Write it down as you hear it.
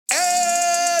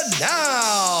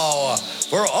now,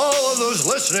 for all of those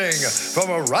listening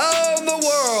from around the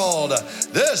world,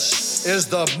 this is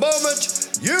the moment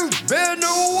you've been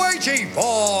waiting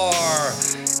for.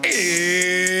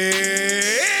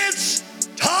 It's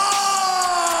time!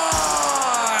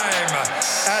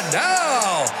 And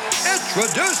now,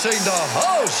 introducing the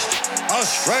host, a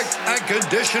strength and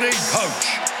conditioning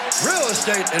coach, real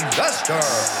estate investor,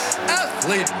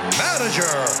 athlete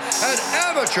manager, and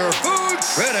amateur food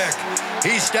critic.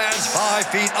 He stands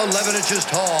 5 feet 11 inches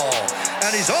tall,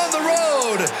 and he's on the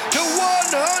road to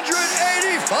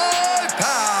 185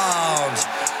 pounds.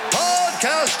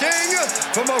 Podcasting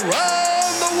from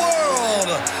around the world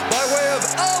by way of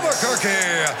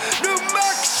Albuquerque, New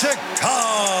Mexico.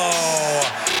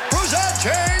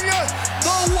 Presenting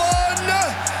the one,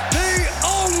 the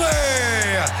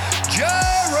only,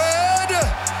 Jared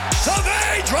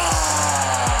Saavedra.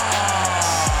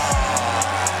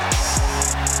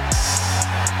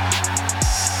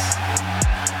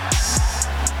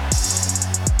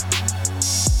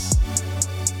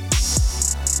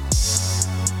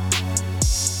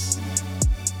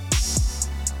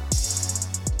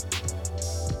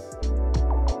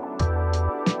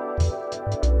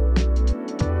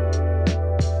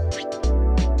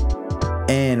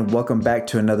 And welcome back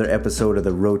to another episode of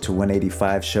the Road to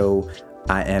 185 show.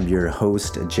 I am your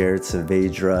host, Jared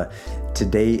Saavedra.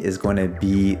 Today is going to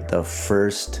be the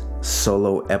first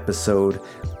solo episode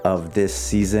of this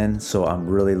season, so I'm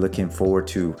really looking forward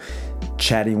to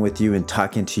chatting with you and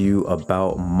talking to you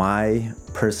about my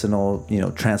personal,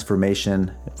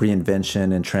 transformation,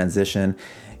 reinvention, and transition,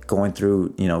 going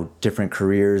through, different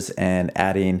careers and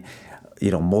adding,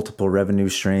 multiple revenue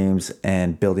streams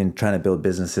and trying to build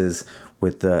businesses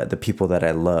with the people that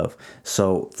I love.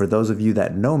 So for those of you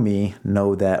that know me,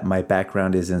 know that my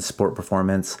background is in sport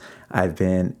performance. I've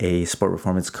been a sport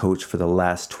performance coach for the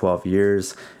last 12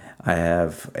 years. I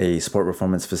have a sport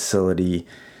performance facility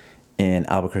in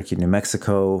Albuquerque, New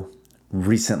Mexico.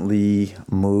 Recently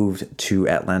moved to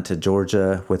Atlanta,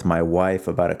 Georgia with my wife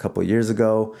about a couple years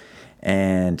ago.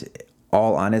 And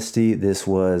all honesty, this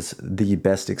was the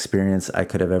best experience I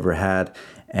could have ever had.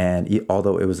 And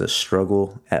although it was a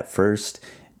struggle at first,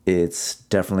 it's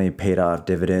definitely paid off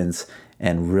dividends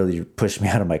and really pushed me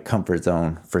out of my comfort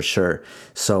zone for sure.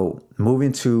 So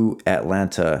moving to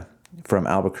Atlanta from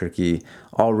Albuquerque,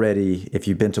 already, if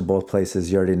you've been to both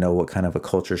places, you already know what kind of a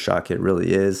culture shock it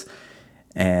really is.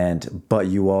 But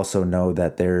you also know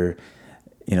that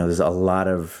there's a lot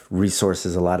of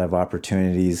resources, a lot of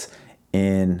opportunities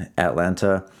in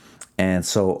Atlanta. And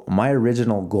so my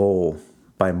original goal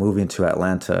by moving to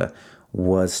Atlanta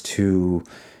was to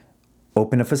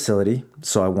open a facility.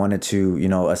 So I wanted to,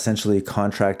 essentially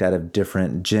contract out of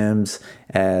different gyms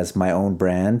as my own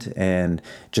brand and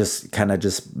just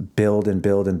build and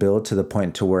build and build to the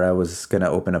point to where I was going to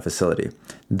open a facility.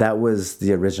 That was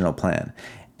the original plan.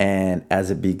 And as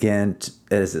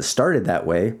it started that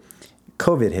way,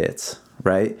 COVID hits,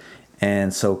 right?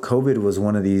 And so COVID was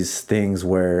one of these things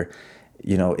where,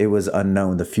 it was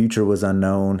unknown. The future was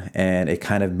unknown. And it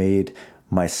kind of made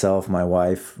myself, my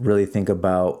wife, really think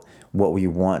about what we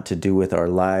want to do with our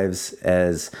lives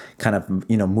as kind of,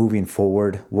 moving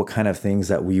forward, what kind of things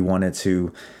that we wanted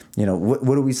to, what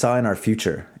do we saw in our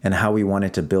future and how we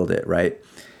wanted to build it, right?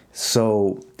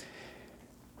 So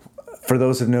for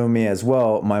those who know me as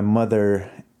well, my mother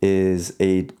was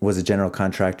a general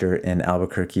contractor in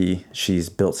Albuquerque. She's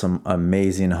built some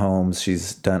amazing homes.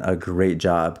 She's done a great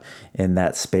job in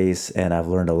that space, and I've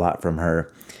learned a lot from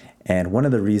her. And one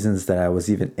of the reasons that I was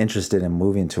even interested in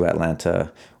moving to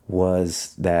Atlanta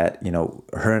was that,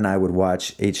 her and I would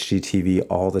watch HGTV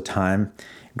all the time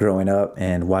growing up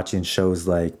and watching shows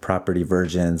like Property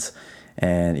Virgins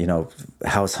and,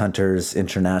 House Hunters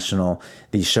International,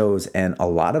 these shows, and a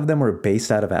lot of them were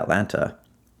based out of Atlanta.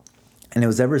 And it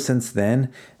was ever since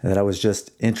then that I was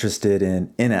just interested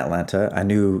in Atlanta. I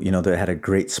knew, they had a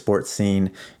great sports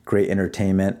scene, great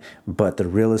entertainment, but the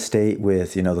real estate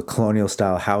with, the colonial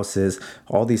style houses,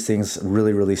 all these things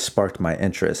really, really sparked my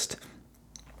interest.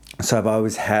 So I've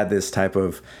always had this type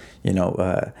of,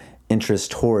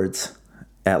 interest towards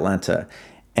Atlanta.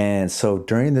 And so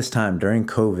during this time, during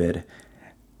COVID,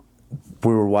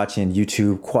 we were watching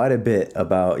YouTube quite a bit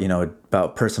about,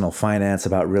 about personal finance,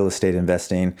 about real estate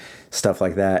investing, stuff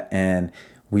like that. And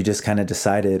we just kind of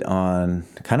decided on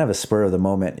kind of a spur of the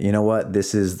moment, you know what,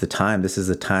 this is the time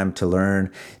to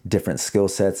learn different skill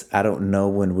sets. I don't know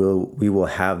when we will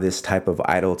have this type of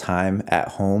idle time at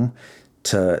home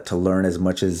to learn as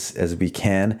much as we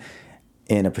can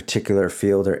in a particular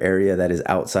field or area that is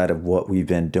outside of what we've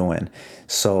been doing.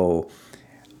 So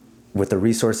with the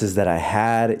resources that I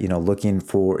had, looking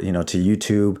for, to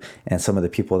YouTube and some of the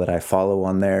people that I follow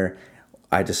on there,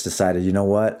 I just decided, you know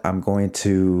what, I want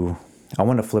to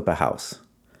flip a house.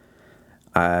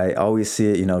 I always see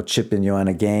it, Chip and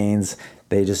Joanna Gaines,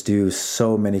 they just do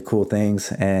so many cool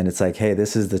things. And it's like, hey,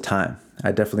 this is the time.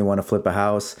 I definitely want to flip a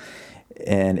house.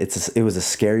 And it was a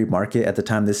scary market at the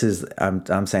time.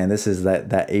 I'm saying this is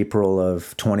that April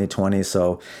of 2020.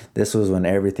 So this was when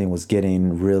everything was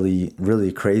getting really,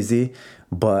 really crazy.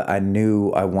 But I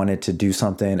knew I wanted to do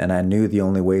something, and I knew the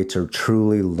only way to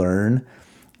truly learn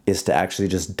is to actually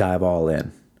just dive all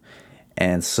in.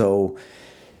 And so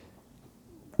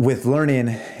with learning,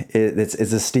 it's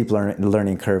a steep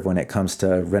learning curve when it comes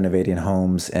to renovating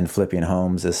homes and flipping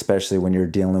homes, especially when you're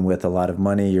dealing with a lot of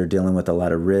money, you're dealing with a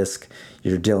lot of risk,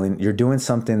 you're doing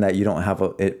something that you don't have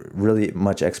really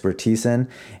much expertise in.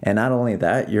 And not only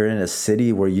that, you're in a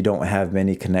city where you don't have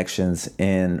many connections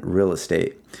in real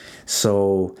estate.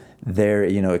 So there,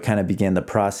 it kind of began the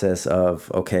process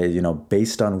of, okay,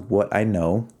 based on what I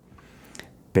know,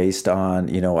 based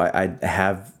on, I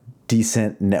have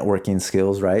decent networking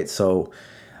skills, right? So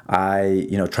I,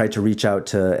 tried to reach out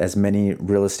to as many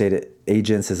real estate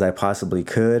agents as I possibly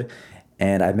could.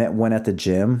 And I met one at the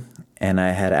gym, and I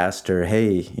had asked her,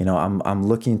 hey, I'm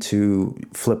looking to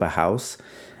flip a house.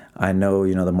 I know,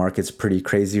 the market's pretty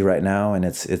crazy right now, and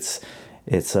it's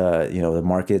the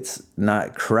market's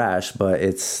not crash, but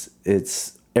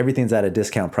it's everything's at a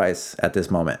discount price at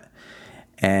this moment.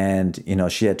 And,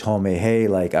 she had told me, hey,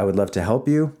 like, I would love to help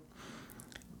you,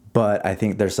 but I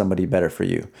think there's somebody better for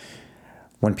you.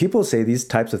 When people say these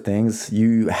types of things,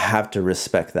 you have to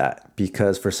respect that,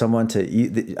 because for someone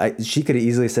she could have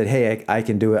easily said, hey, I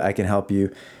can do it, I can help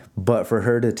you. But for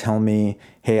her to tell me,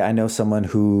 hey, I know someone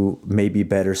who may be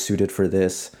better suited for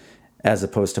this as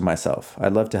opposed to myself.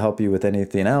 I'd love to help you with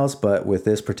anything else, but with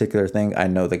this particular thing, I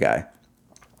know the guy.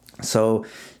 So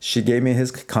she gave me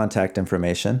his contact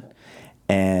information,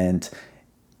 and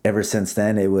ever since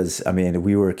then,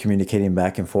 we were communicating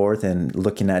back and forth and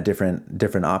looking at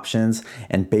different options.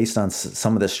 And based on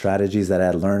some of the strategies that I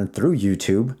had learned through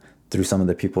YouTube, through some of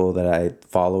the people that I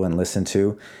follow and listen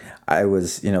to, I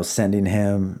was, sending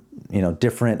him,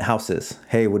 different houses.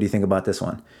 Hey, what do you think about this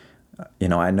one?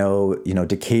 I know,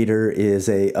 Decatur is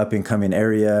a up and coming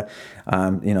area.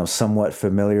 Somewhat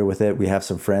familiar with it. We have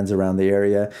some friends around the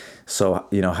area. So,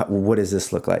 what does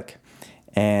this look like?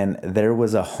 And there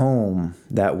was a home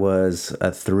that was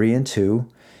a 3 and 2.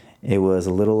 It was a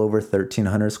little over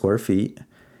 1,300 square feet.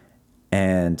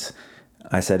 And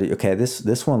I said, okay,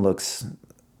 this one looks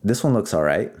all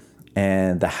right.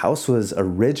 And the house was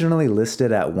originally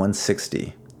listed at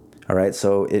 160. All right.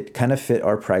 So it kind of fit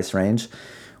our price range.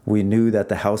 We knew that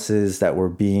the houses that were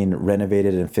being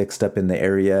renovated and fixed up in the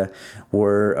area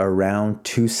were around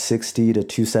 260 to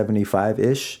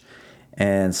 275-ish.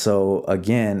 And so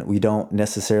again, we don't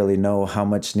necessarily know how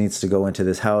much needs to go into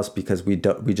this house because we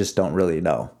just don't really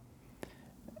know.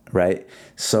 Right.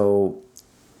 So,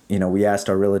 we asked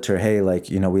our realtor, hey, like,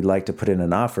 we'd like to put in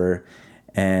an offer.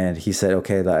 And he said,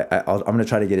 okay, I'm going to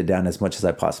try to get it down as much as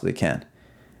I possibly can.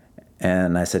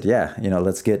 And I said, yeah,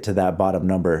 let's get to that bottom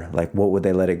number. Like, what would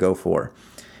they let it go for?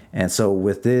 And so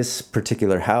with this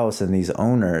particular house and these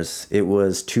owners, it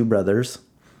was 2 brothers,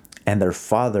 and their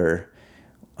father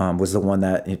was the one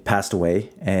that passed away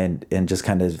and just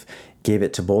kind of gave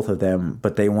it to both of them,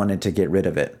 but they wanted to get rid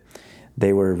of it.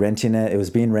 They were renting it. It was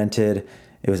being rented.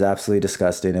 It was absolutely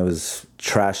disgusting. It was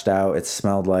trashed out. It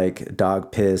smelled like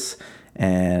dog piss,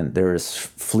 and there was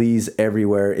fleas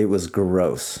everywhere. It was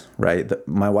gross, right?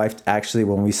 My wife actually,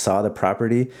 when we saw the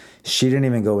property, she didn't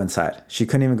even go inside. She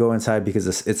couldn't even go inside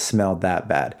because it smelled that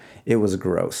bad. It was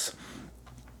gross.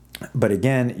 But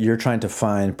again, you're trying to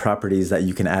find properties that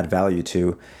you can add value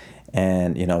to,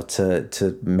 and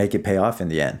to make it pay off in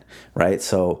the end, right?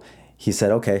 So he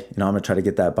said, okay, I'm gonna try to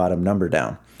get that bottom number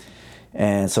down.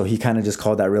 And so he kind of just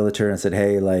called that realtor and said,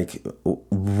 hey, like,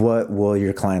 what will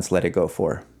your clients let it go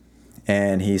for?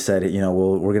 And he said,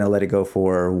 we're gonna let it go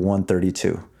for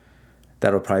 132.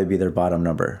 That'll probably be their bottom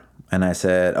number. And I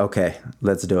said, okay,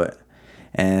 let's do it.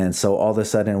 And so all of a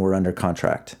sudden we're under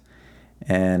contract.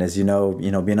 And as you know,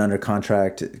 being under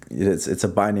contract, it's a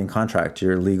binding contract.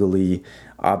 You're legally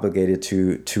obligated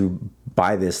to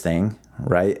buy this thing,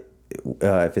 right?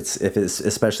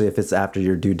 Especially if it's after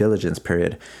your due diligence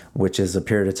period, which is a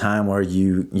period of time where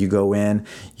you go in,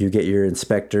 you get your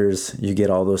inspectors, you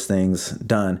get all those things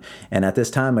done. And at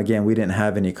this time, again, we didn't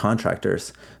have any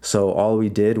contractors, so all we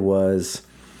did was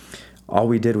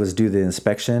do the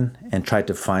inspection and try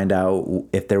to find out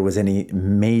if there was any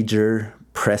major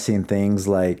pressing things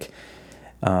like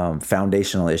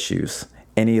foundational issues.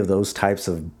 any of those types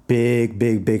of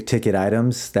big ticket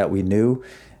items that we knew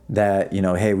that,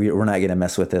 hey, we're not going to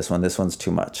mess with this one. This one's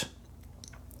too much.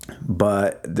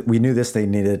 But we knew this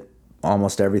thing needed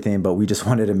almost everything, but we just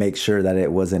wanted to make sure that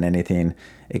it wasn't anything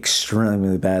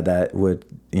extremely bad that would,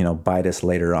 bite us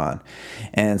later on.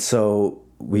 And so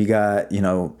we got,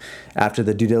 after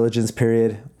the due diligence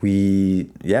period,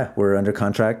 we're under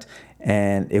contract.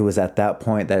 And it was at that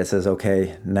point that it says,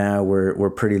 okay, now we're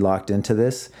pretty locked into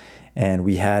this. And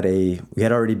we had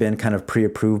already been kind of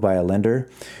pre-approved by a lender,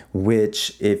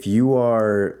 which if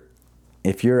you're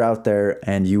out there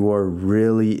and you are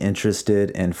really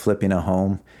interested in flipping a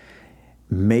home,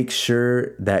 make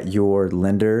sure that your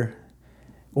lender,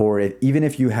 or even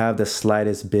if you have the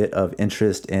slightest bit of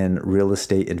interest in real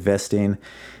estate investing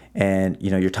and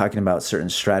you're talking about certain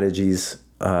strategies,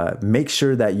 make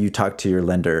sure that you talk to your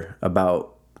lender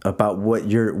about what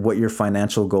your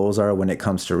financial goals are when it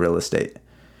comes to real estate.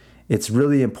 It's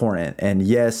really important. And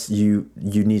yes, you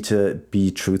need to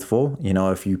be truthful.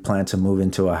 If you plan to move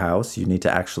into a house, you need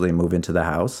to actually move into the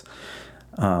house.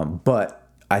 But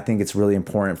I think it's really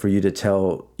important for you to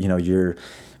tell,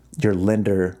 your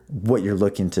lender what you're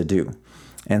looking to do.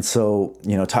 And so,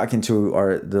 talking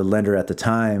to the lender at the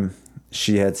time,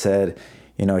 she had said,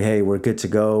 hey, we're good to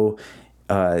go.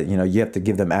 You have to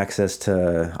give them access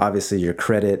to obviously your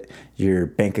credit, your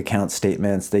bank account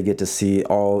statements. They get to see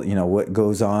all, what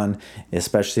goes on,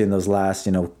 especially in those last,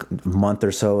 month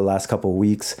or so, last couple of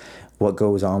weeks, what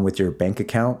goes on with your bank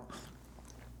account.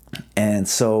 And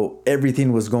so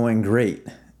everything was going great.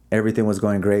 Everything was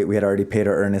going great. We had already paid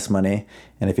our earnest money.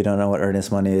 And if you don't know what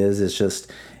earnest money is, it's just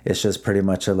pretty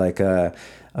much kind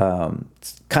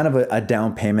of a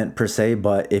down payment per se.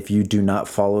 But if you do not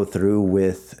follow through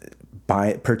with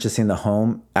purchasing the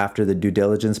home after the due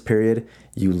diligence period,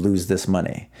 you lose this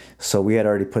money. So we had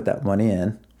already put that money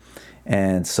in.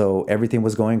 And so everything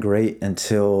was going great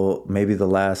until maybe the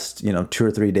last, 2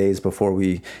 or 3 days before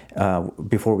we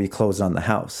closed on the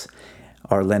house.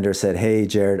 Our lender said, "Hey,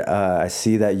 Jared, I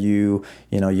see that you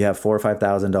have $4,000 or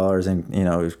 $5,000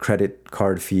 in, credit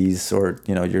card fees or,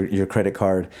 your credit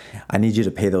card. I need you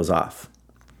to pay those off."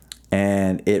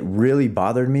 And it really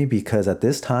bothered me because at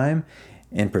this time,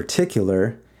 in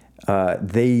particular,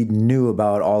 they knew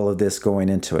about all of this going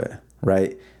into it,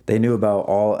 right? They knew about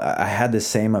I had the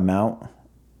same amount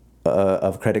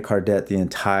of credit card debt the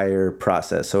entire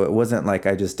process. So it wasn't like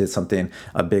I just did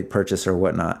a big purchase or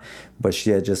whatnot, but she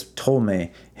had just told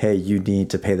me, "Hey, you need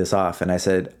to pay this off." And I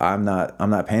said, I'm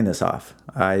not paying this off.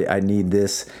 I need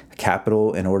this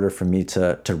capital in order for me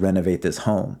to renovate this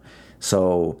home.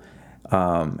 So,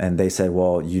 and they said,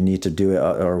 "Well, you need to do it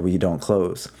or we don't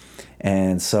close."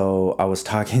 And so I was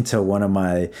talking to one of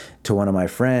my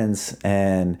friends,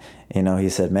 and he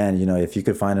said, "Man, if you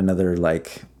could find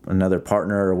another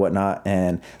partner or whatnot."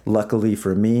 And luckily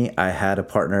for me, I had a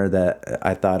partner that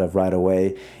I thought of right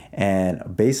away. And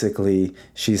basically,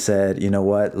 she said, "You know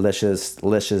what? Let's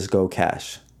just go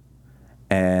cash,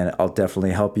 and I'll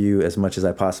definitely help you as much as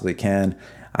I possibly can.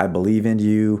 I believe in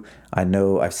you. I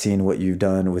know I've seen what you've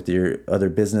done with your other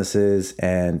businesses,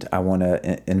 and I want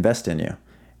to invest in you.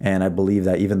 And I believe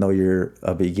that even though you're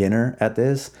a beginner at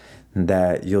this,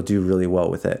 that you'll do really well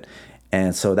with it."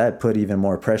 And so that put even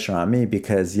more pressure on me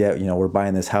because, we're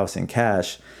buying this house in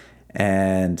cash,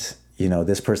 and,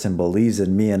 this person believes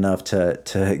in me enough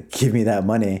to give me that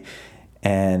money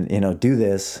and, do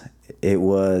this. It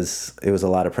was a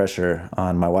lot of pressure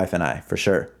on my wife and I, for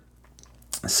sure.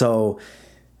 So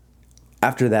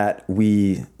after that,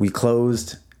 we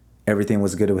closed. Everything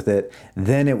was good with it.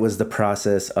 Then it was the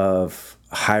process of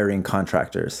hiring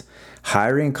contractors.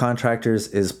 Hiring contractors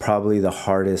is probably the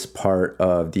hardest part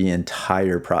of the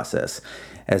entire process.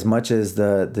 As much as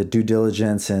the due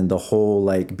diligence and the whole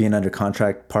being under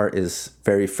contract part is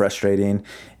very frustrating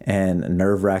and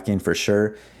nerve-wracking for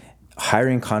sure,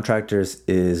 hiring contractors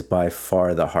is by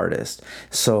far the hardest.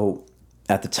 So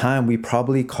at the time, we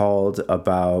probably called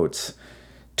about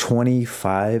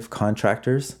 25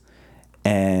 contractors,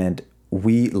 and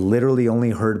we literally only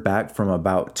heard back from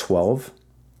about 12.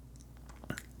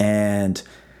 And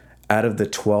out of the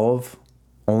 12,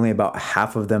 only about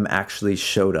half of them actually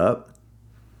showed up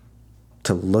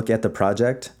to look at the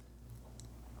project.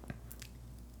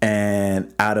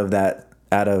 And out of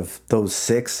those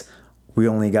 6, we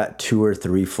only got 2 or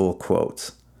 3 full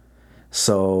quotes.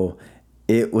 So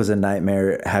it was a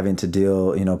nightmare having to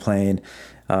deal, playing,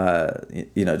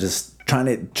 just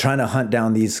trying to hunt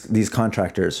down these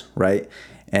contractors, right?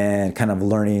 And kind of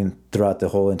learning throughout the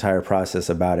whole entire process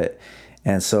about it.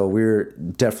 And so we're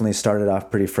definitely started off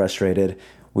pretty frustrated.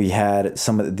 We had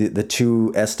some of the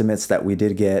 2 estimates that we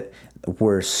did get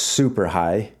were super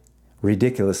high,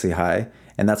 ridiculously high.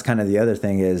 And that's kind of the other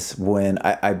thing is when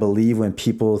I believe when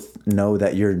people know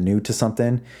that you're new to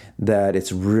something, that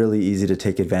it's really easy to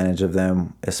take advantage of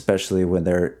them, especially when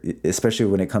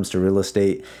it comes to real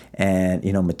estate and,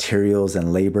 materials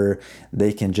and labor.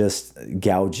 They can just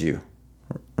gouge you,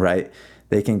 right?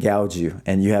 They can gouge you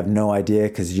and you have no idea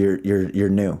because you're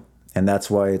new. And that's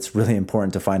why it's really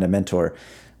important to find a mentor,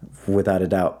 without a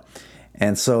doubt.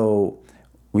 And so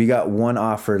we got one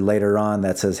offer later on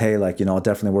that says, hey, I'll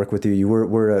definitely work with you.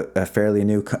 We're a fairly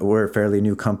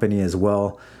new company as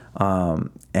well.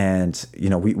 And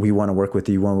we want to work with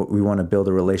you. We want to build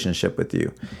a relationship with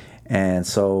you. And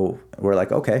so we're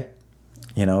like, okay,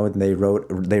 and they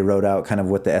wrote out kind of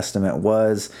what the estimate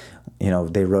was.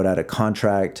 They wrote out a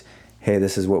contract. Hey,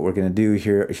 this is what we're going to do.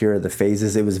 Here are the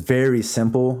phases. It was very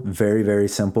simple, very, very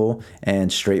simple and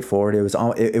straightforward.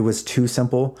 It was too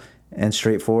simple and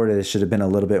straightforward. It should have been a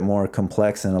little bit more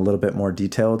complex and a little bit more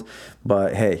detailed.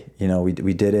 But hey,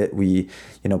 we did it. We,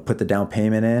 put the down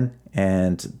payment in,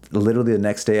 and literally the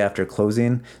next day after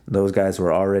closing, those guys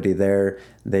were already there.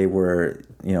 They were,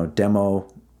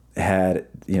 demo had,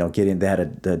 they had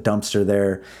a dumpster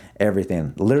there,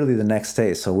 everything literally the next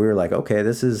day. So we were like, okay,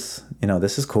 this is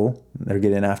cool. They're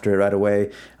getting after it right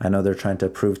away. I know they're trying to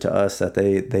prove to us that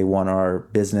they want our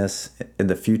business in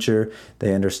the future.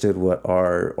 They understood what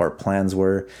our plans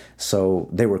were. So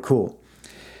they were cool.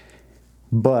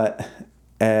 But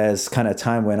as kind of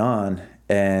time went on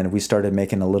and we started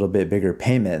making a little bit bigger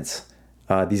payments,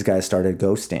 these guys started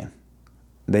ghosting.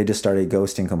 They just started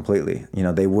ghosting completely.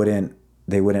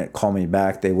 They wouldn't call me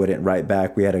back. They wouldn't write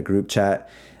back. We had a group chat.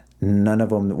 None of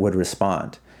them would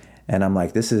respond. And I'm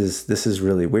like, this is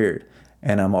really weird.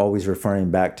 And I'm always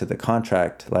referring back to the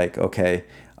contract. Like, okay,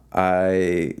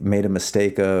 I made a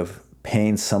mistake of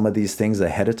paying some of these things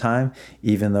ahead of time,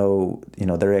 even though,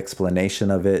 their explanation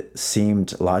of it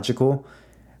seemed logical.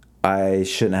 I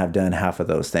shouldn't have done half of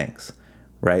those things,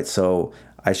 right? So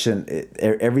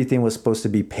everything was supposed to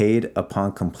be paid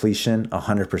upon completion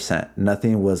 100%.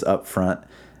 Nothing was upfront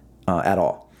at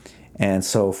all. And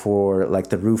so for like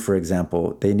the roof, for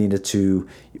example, they needed to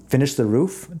finish the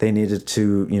roof. They needed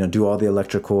to, do all the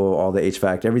electrical, all the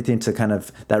HVAC, everything to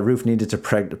that roof needed to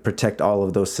protect all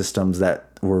of those systems that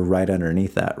were right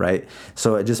underneath that, right?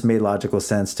 So it just made logical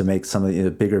sense to make some of the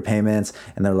bigger payments.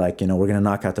 And they're like, we're going to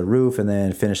knock out the roof and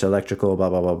then finish the electrical, blah,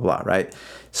 blah, blah, blah, right?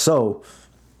 So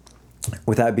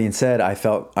with that being said, I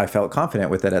felt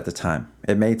confident with it at the time.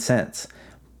 It made sense.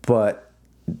 But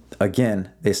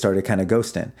again, they started kind of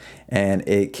ghosting, and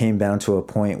it came down to a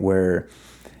point where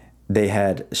they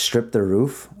had stripped the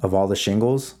roof of all the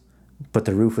shingles, but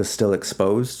the roof was still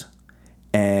exposed.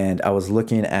 And I was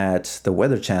looking at the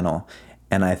Weather Channel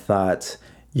and I thought,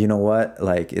 you know what?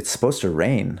 Like, it's supposed to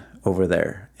rain over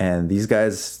there. And these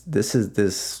guys,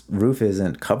 this roof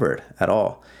isn't covered at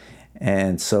all.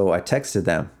 And so I texted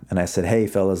them and I said, hey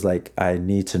fellas, like, I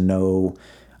need to know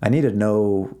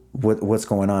what's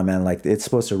going on, man. Like, it's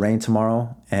supposed to rain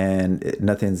tomorrow and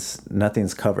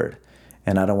nothing's covered.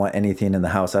 And I don't want anything in the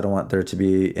house. I don't want there to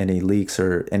be any leaks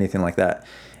or anything like that.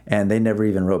 And they never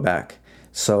even wrote back.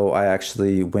 So I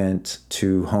actually went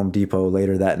to Home Depot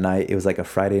later that night. It was like a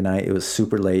Friday night. It was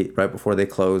super late, right before they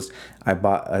closed. I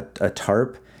bought a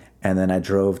tarp, and then I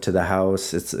drove to the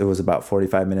house. It was about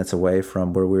 45 minutes away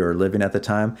from where we were living at the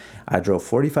time. I drove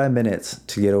 45 minutes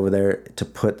to get over there to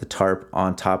put the tarp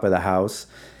on top of the house.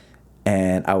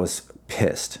 And I was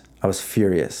pissed. I was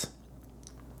furious.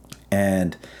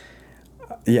 And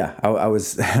yeah, I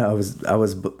was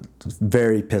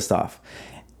very pissed off.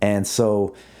 And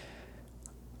so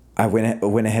I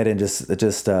went ahead and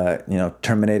just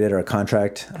terminated our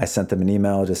contract. I sent them an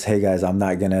email, just, hey guys, I'm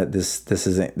not gonna, this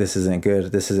isn't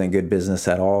good. This isn't good business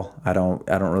at all. I don't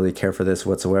really care for this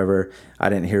whatsoever. I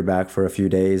didn't hear back for a few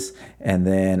days, and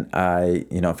then I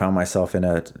found myself in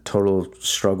a total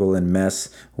struggle and mess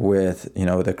with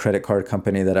the credit card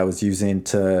company that I was using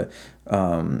to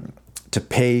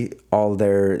pay all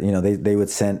their, they would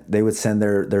send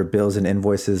their bills and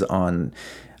invoices on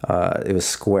it was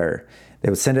Square. They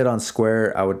would send it on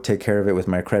Square. I would take care of it with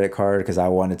my credit card because I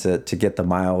wanted to get the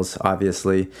miles,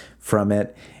 obviously, from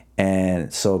it.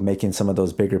 And so making some of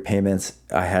those bigger payments,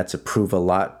 I had to prove a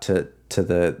lot to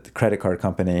the credit card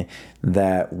company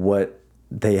that what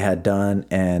they had done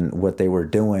and what they were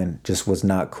doing just was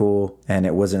not cool and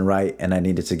it wasn't right, and I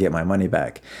needed to get my money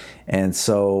back. And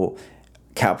so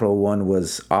Capital One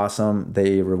was awesome.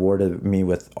 They rewarded me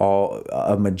with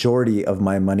a majority of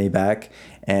my money back,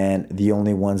 and the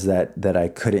only ones that I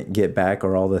couldn't get back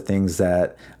are all the things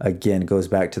that, again, goes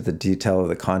back to the detail of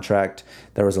the contract.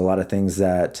 There was a lot of things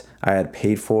that I had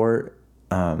paid for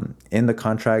in the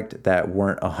contract that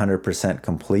weren't 100%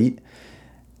 complete.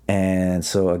 And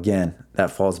so again,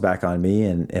 that falls back on me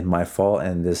and my fault.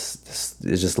 And this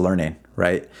is just learning,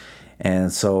 right?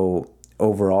 And so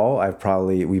overall,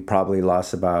 we probably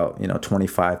lost about,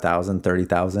 25,000,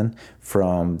 30,000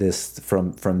 from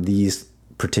these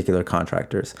particular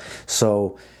contractors.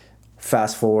 So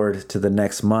fast forward to the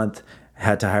next month,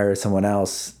 had to hire someone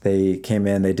else. They came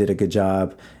in, they did a good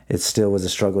job. It still was a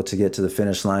struggle to get to the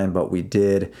finish line, but we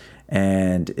did.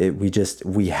 And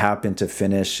we happened to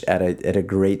finish at a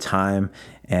great time.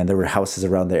 And there were houses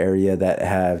around the area that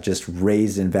have just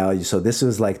raised in value. So this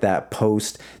was like that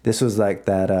part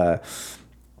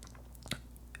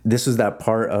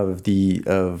of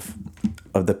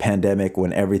the pandemic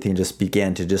when everything just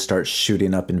began to just start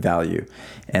shooting up in value.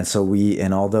 And so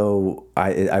although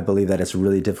I believe that it's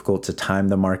really difficult to time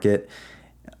the market,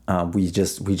 we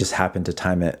just happened to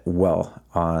time it well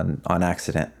on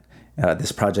accident.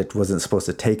 This project wasn't supposed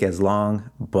to take as long,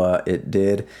 but it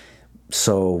did.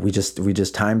 So we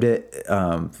just timed it.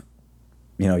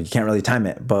 You can't really time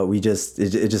it, but it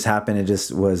just happened. It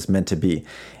just was meant to be.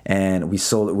 And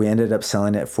we ended up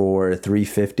selling it for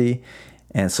 $350.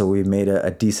 And so we made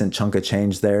a decent chunk of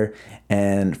change there.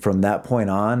 And from that point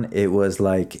on, it was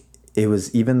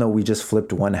even though we just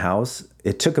flipped one house,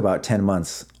 it took about 10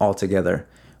 months altogether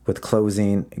with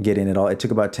closing, getting it all. It took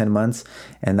about 10 months,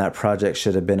 and that project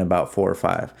should have been about 4 or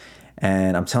 5.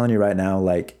 And I'm telling you right now,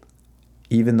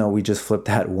 even though we just flipped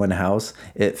that one house,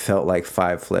 it felt like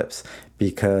 5 flips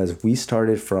because we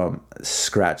started from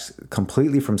scratch,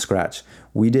 completely from scratch.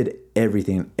 We did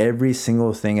everything. Every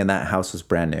single thing in that house was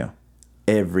brand new.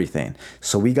 Everything.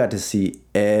 So we got to see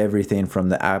everything from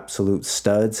the absolute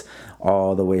studs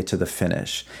all the way to the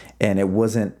finish. And it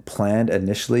wasn't planned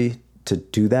initially to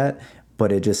do that,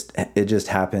 but it just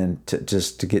happened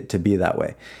to get to be that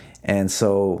way. And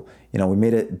so, we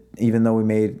made it, even though we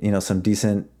made, some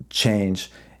decent change,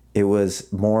 it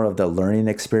was more of the learning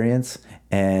experience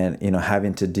and,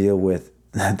 having to deal with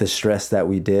the stress that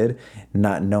we did,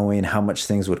 not knowing how much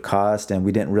things would cost. And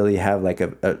we didn't really have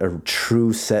a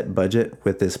true set budget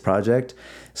with this project.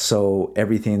 So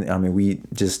everything, we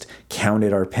just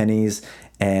counted our pennies.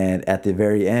 And at the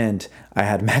very end, I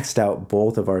had maxed out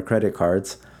both of our credit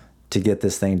cards to get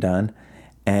this thing done.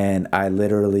 And I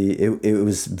literally, it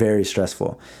was very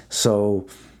stressful. So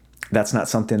that's not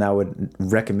something I would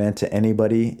recommend to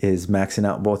anybody, is maxing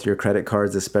out both your credit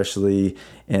cards, especially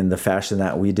in the fashion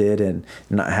that we did, and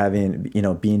not having,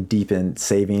 being deep in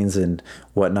savings and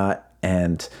whatnot.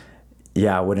 And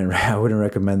yeah, I wouldn't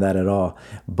recommend that at all.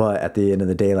 But at the end of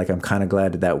the day, I'm kind of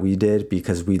glad that we did,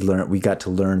 because we got to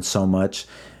learn so much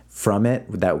from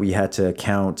it that we had to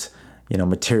count,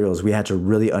 materials. We had to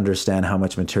really understand how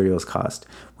much materials cost.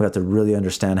 We had to really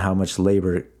understand how much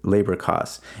labor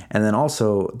costs. And then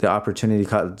also the opportunity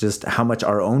cost, just how much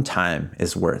our own time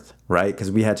is worth, right?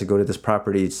 Because we had to go to this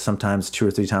property sometimes 2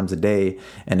 or 3 times a day.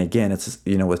 And again, it's,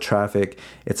 with traffic,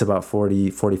 it's about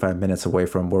 45 minutes away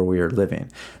from where we are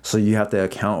living. So you have to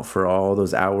account for all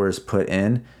those hours put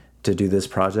in to do this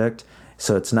project.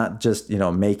 So it's not just,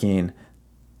 making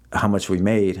how much we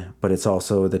made, but it's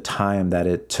also the time that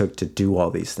it took to do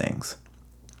all these things.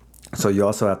 So you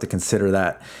also have to consider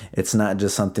that it's not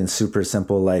just something super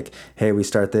simple like, hey, we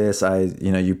start this,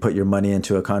 you put your money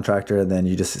into a contractor and then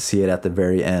you just see it at the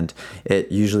very end. It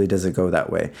usually doesn't go that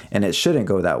way, and it shouldn't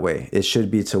go that way. It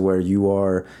should be to where you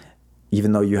are,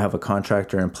 even though you have a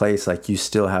contractor in place, you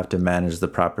still have to manage the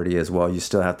property as well. You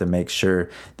still have to make sure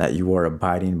that you are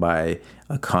abiding by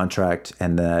a contract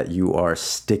and that you are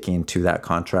sticking to that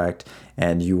contract,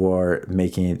 and you are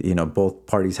making, both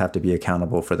parties have to be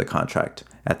accountable for the contract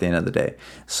at the end of the day.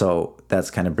 So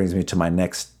that's kind of brings me to my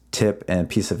next tip and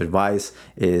piece of advice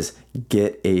is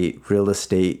get a real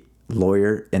estate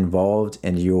lawyer involved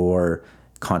in your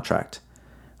contract.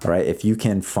 All right, if you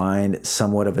can find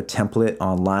somewhat of a template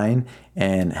online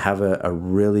and have a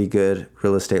really good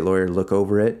real estate lawyer look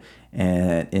over it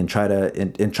and try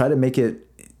to make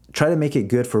it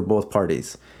good for both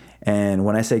parties. And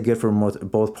when I say good for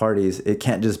both parties, it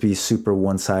can't just be super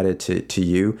one-sided to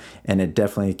you, and it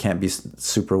definitely can't be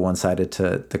super one-sided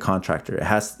to the contractor. It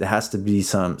has to be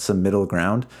some middle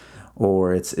ground,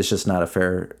 or it's just not a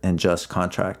fair and just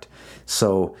contract.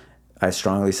 So I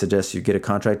strongly suggest you get a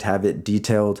contract, have it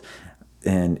detailed,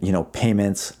 and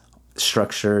payments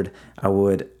structured.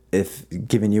 If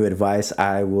giving you advice,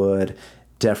 I would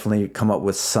definitely come up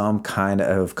with some kind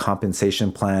of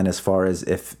compensation plan, as far as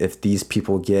if these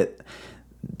people get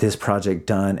this project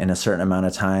done in a certain amount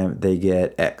of time, they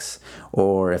get X,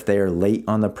 or if they are late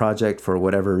on the project for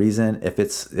whatever reason, if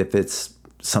it's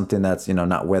something that's,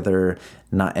 not weather,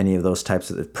 not any of those types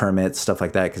of permits, stuff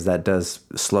like that, because that does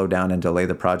slow down and delay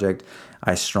the project,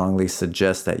 I strongly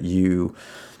suggest that you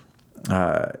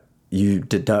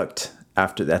deduct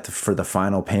after that for the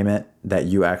final payment, that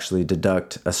you actually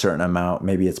deduct a certain amount.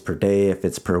 Maybe it's per day, if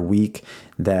it's per week,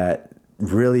 that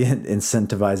really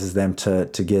incentivizes them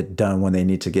to get done when they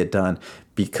need to get done.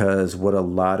 Because what a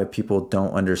lot of people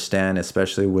don't understand,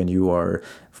 especially when you are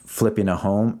flipping a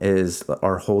home, is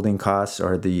our holding costs,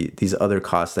 or these other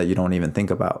costs that you don't even think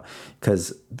about.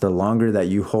 Because the longer that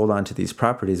you hold on to these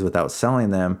properties without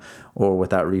selling them or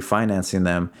without refinancing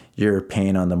them, you're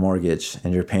paying on the mortgage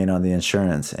and you're paying on the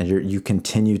insurance, and you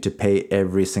continue to pay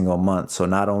every single month. So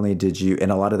not only did you,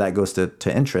 and a lot of that goes to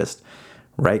interest,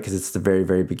 right? Because it's the very,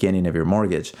 very beginning of your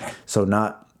mortgage. So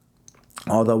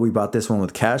although we bought this one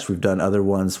with cash, we've done other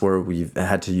ones where we've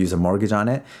had to use a mortgage on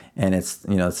it, and it's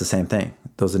the same thing.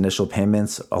 Those initial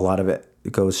payments, a lot of it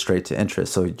goes straight to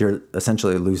interest. So you're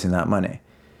essentially losing that money,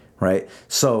 right?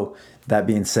 So that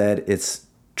being said, it's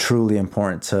truly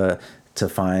important to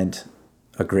find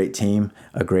a great team,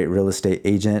 a great real estate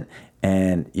agent.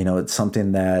 And, it's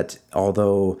something that,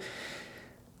 although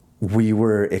we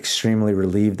were extremely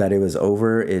relieved that it was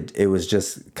over, it was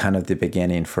just kind of the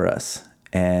beginning for us.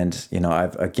 And,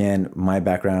 my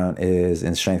background is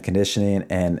in strength conditioning,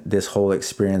 and this whole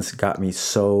experience got me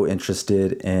so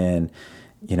interested in,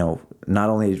 not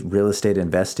only real estate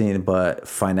investing, but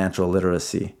financial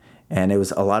literacy. And it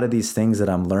was a lot of these things that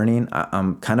I'm learning.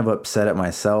 I'm kind of upset at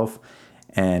myself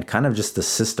and kind of just the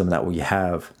system that we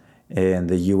have in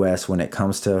the US when it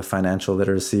comes to financial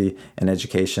literacy and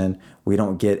education. We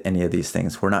don't get any of these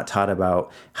things. We're not taught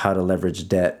about how to leverage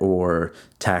debt or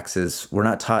taxes. We're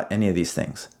not taught any of these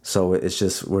things. So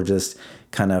we're just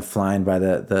kind of flying by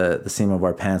the seam of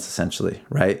our pants, essentially,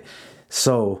 right?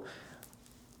 So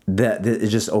that it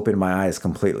just opened my eyes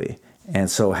completely. And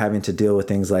so having to deal with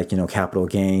things like, capital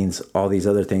gains, all these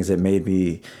other things that made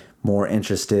me more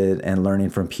interested in learning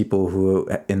from people who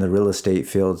in the real estate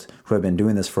field who have been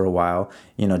doing this for a while,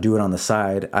 do it on the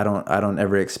side. I don't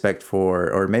ever expect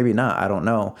or maybe not, I don't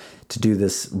know, to do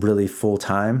this really full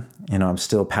time. I'm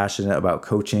still passionate about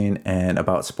coaching and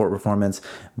about sport performance,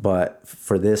 but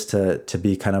for this to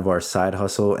be kind of our side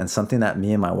hustle and something that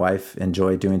me and my wife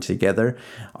enjoy doing together,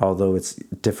 although it's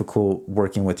difficult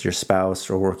working with your spouse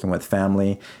or working with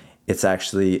family, it's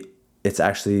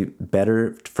actually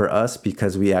better for us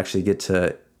because we actually get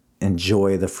to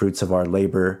enjoy the fruits of our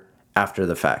labor after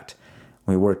the fact.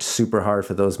 We worked super hard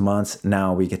for those months.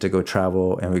 Now we get to go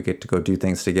travel and we get to go do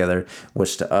things together,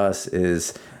 which to us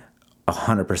is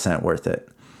 100% worth it.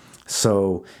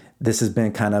 So this has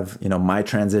been kind of, my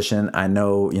transition. I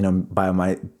know,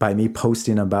 by me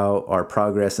posting about our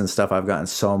progress and stuff, I've gotten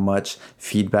so much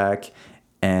feedback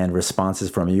and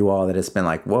responses from you all that it's been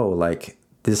like, whoa, like,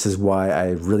 this is why I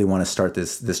really want to start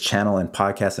this channel and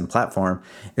podcast and platform,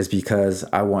 is because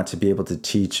I want to be able to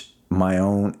teach my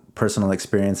own personal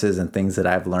experiences and things that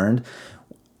I've learned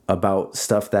about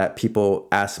stuff that people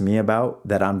ask me about,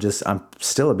 that I'm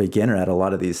still a beginner at a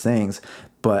lot of these things,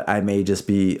 but I may just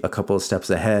be a couple of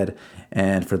steps ahead.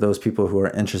 And for those people who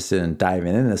are interested in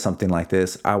diving into something like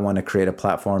this, I want to create a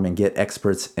platform and get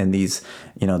experts in these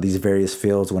various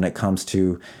fields when it comes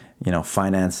to,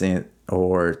 financing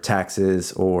or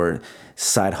taxes or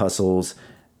side hustles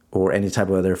or any type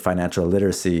of other financial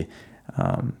literacy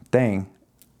thing.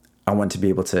 I want to be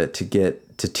able to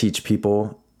get to teach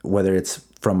people, whether it's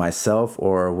from myself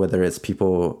or whether it's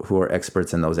people who are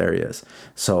experts in those areas.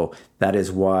 So that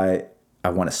is why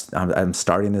I'm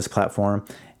starting this platform.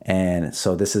 And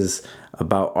so this is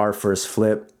about our first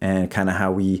flip and kind of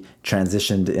how we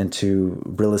transitioned into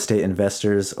real estate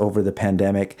investors over the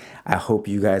pandemic. I hope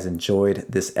you guys enjoyed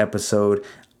this episode.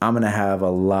 I'm going to have a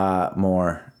lot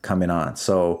more coming on.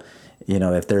 So,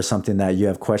 if there's something that you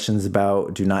have questions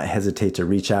about, do not hesitate to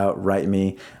reach out, write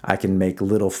me. I can make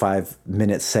little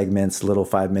 5-minute segments, little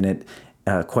 5-minute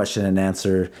question and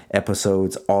answer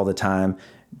episodes all the time,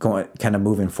 kind of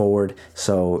moving forward.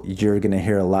 So you're going to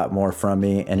hear a lot more from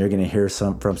me, and you're going to hear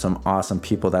from some awesome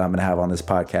people that I'm going to have on this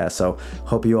podcast. So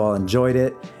hope you all enjoyed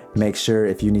it. Make sure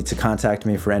if you need to contact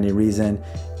me for any reason,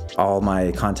 all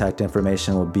my contact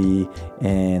information will be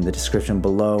in the description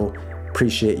below.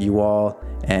 Appreciate you all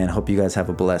and hope you guys have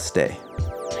a blessed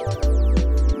day.